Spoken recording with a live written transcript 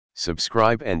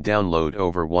Subscribe and download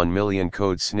over 1 million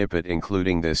code snippet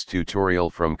including this tutorial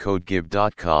from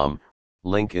codegive.com,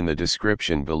 link in the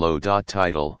description below.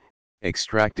 Title: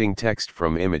 Extracting text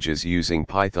from images using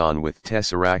Python with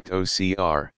Tesseract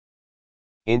OCR.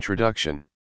 Introduction.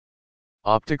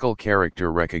 Optical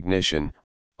Character Recognition,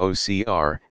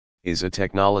 OCR, is a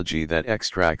technology that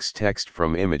extracts text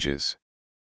from images.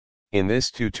 In this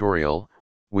tutorial,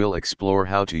 we'll explore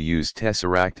how to use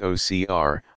Tesseract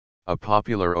OCR, a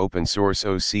popular open-source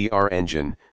OCR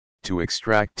engine, to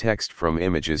extract text from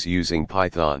images using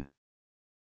Python.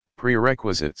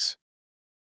 Prerequisites.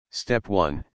 Step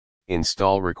 1.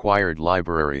 Install required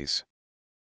libraries.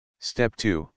 Step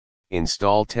 2.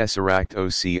 Install Tesseract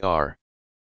OCR.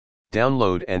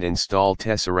 Download and install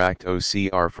Tesseract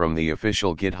OCR from the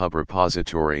official GitHub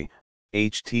repository,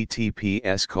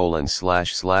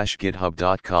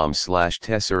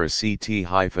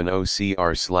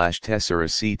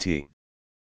 https://github.com/tesseract-ocr/tesseract.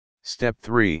 Step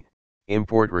 3,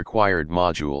 import required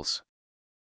modules.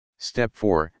 Step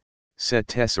 4, set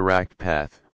Tesseract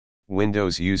path,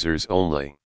 Windows users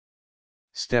only.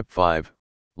 Step 5,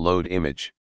 load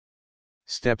image.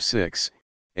 Step 6,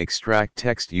 extract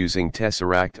text using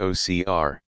Tesseract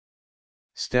OCR.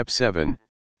 Step 7,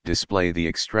 display the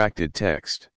extracted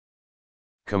text.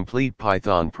 Complete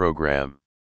Python program.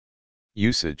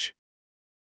 Usage.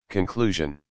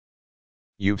 Conclusion.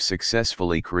 You've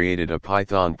successfully created a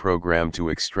Python program to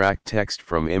extract text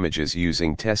from images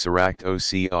using Tesseract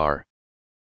OCR.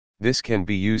 This can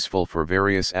be useful for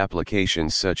various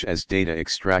applications such as data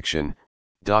extraction,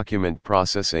 document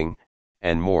processing,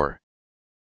 and more.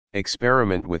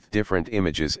 Experiment with different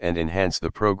images and enhance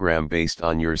the program based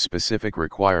on your specific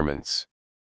requirements.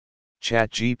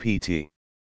 ChatGPT.